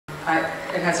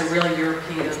it has a really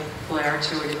European flair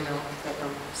to it, even though I'm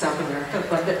from South America,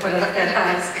 but it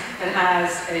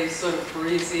has a sort of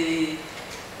breezy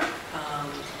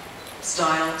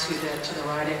style to the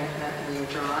writing and the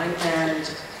drawing, and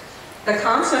the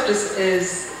concept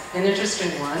is an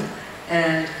interesting one.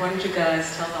 And why don't you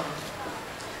guys tell them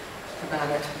about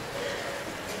it?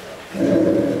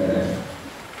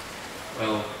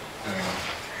 Well,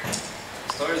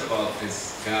 the story is about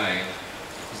this guy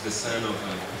who's the son of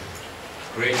a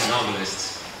great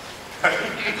novelist who's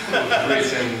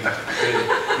written a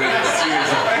great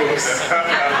series of books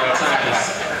at times.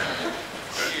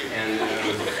 And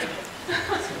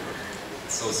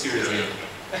so seriously,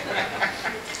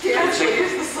 He actually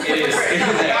is the son. It is. He is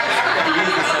the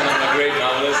son of a great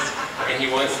novelist, and he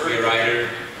wants to be a writer,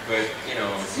 but you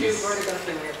know, he's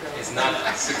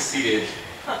not succeeded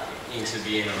into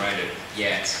being a writer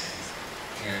yet.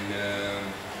 And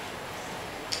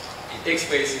it takes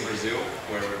place in Brazil,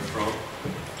 where we're from,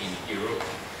 in Europe.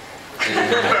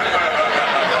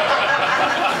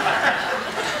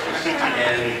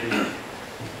 And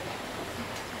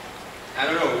I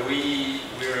don't know,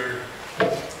 we're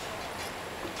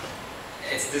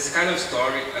it's this kind of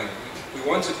story we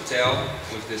want to tell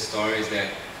with this story is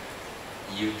that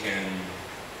you can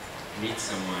meet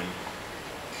someone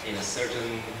in a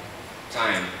certain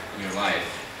time in your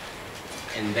life,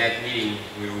 and that meeting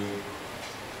will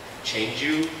change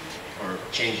you or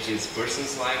change this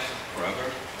person's life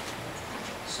forever.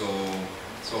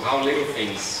 So how little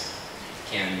things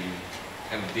can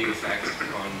have a big effect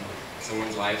on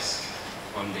someone's lives,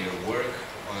 on their work,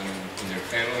 in their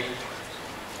family.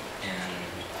 And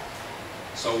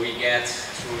so we get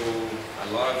through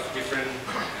a lot of different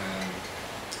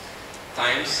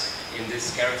times in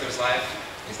this character's life.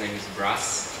 His name is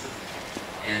Brass,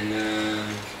 and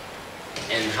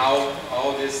how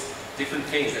all these different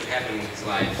things that happen in his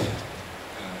life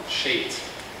shaped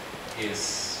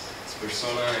his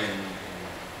persona and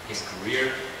his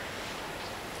career,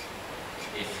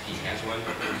 if he has one in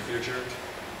the future.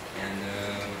 And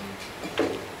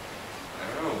I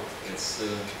don't know, it's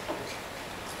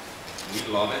we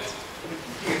love it.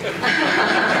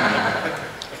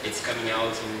 It's coming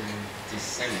out in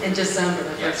December. In December, the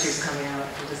yes. first year's coming out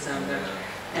in December.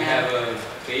 We have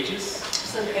pages.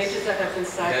 Some pages that have been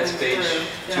cycling That's page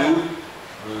through. 2.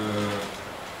 Yeah.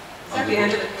 Is that the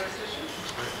end of the first issue?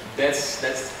 That's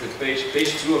the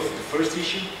page 2 of the first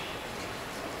issue.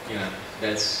 Yeah,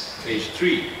 that's page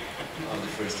 3 of the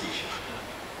first issue.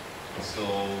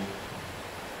 So.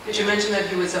 Did you mention that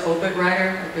he was an obit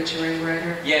writer, obituary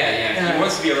writer? Yeah. He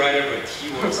wants to be a writer, but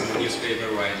he works in the newspaper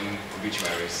writing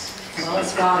obituaries. Well,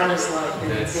 his father is like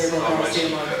That's Gabriel how much.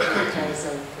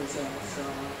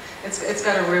 So it's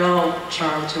got a real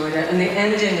charm to it, and the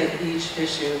ending of each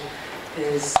issue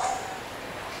is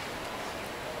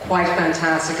quite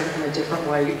fantastic in a different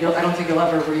way. I don't think you'll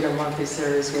ever read a monthly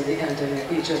series where the ending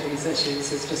of each of these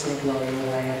issues is just going to blow you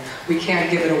away. And we can't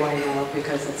give it away now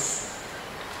because it's.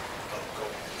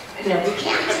 No, we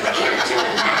can't do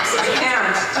it, Max. We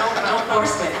can't. Don't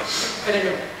force me. But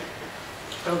anyway,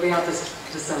 it'll be out this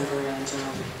December, and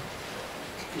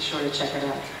be sure to check it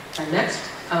out. Our next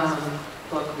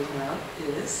book we have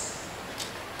is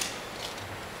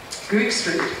Greek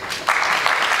Street.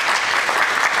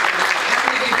 How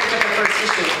many of you picked up the first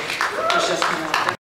issue? It's just come out.